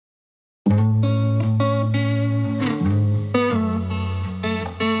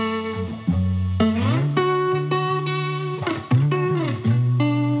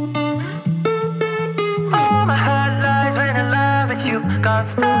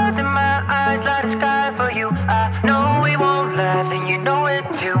stars in my eyes, light the sky for you. I know we won't last, and you know it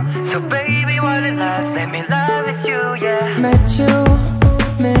too. So baby, while it lasts, let me lie with you, yeah. Met you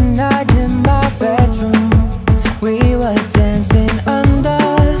midnight in my bedroom. We were dancing under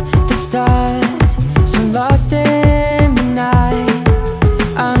the stars, so lost in the night.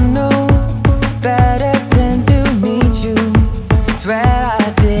 I knew better than to need you. Swear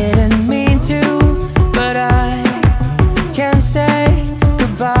I didn't mean to, but I can't say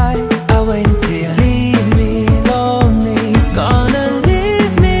goodbye. I'll wait until you leave me lonely. Gonna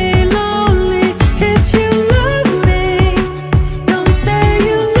leave me lonely. If you love me, don't say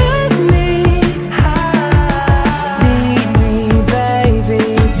you love me. Need me, baby.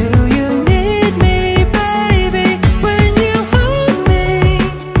 Do you need me, baby? When you hold me,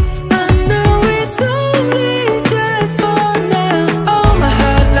 I know it's only just for now. Oh, my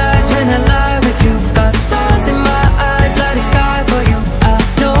heart lies when I lie with you. Got stars in my eyes, light the sky for you. I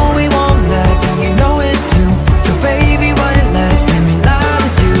know we won't last, and you know it too. So baby, while it lasts, let me lie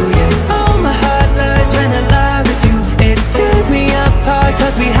with you, yeah. Oh, my heart lies when I lie with you. It tears me apart,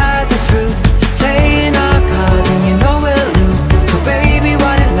 cause we had the truth. Playing our cards, and you know we'll lose. So baby,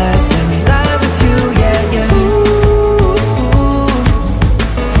 while it lasts, let me lie with you, yeah, yeah.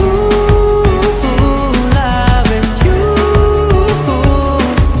 Lie with you.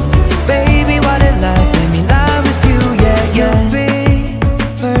 Baby, while it lasts, let me lie with you, yeah, yeah. You'll be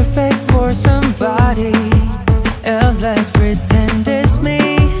perfect for somebody else. Let's pretend it's me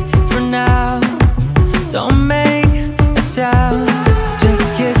for now. Don't make a sound,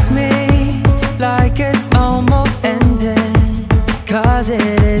 just kiss me like it's almost ended. Cause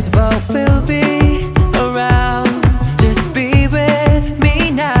it is, but we'll be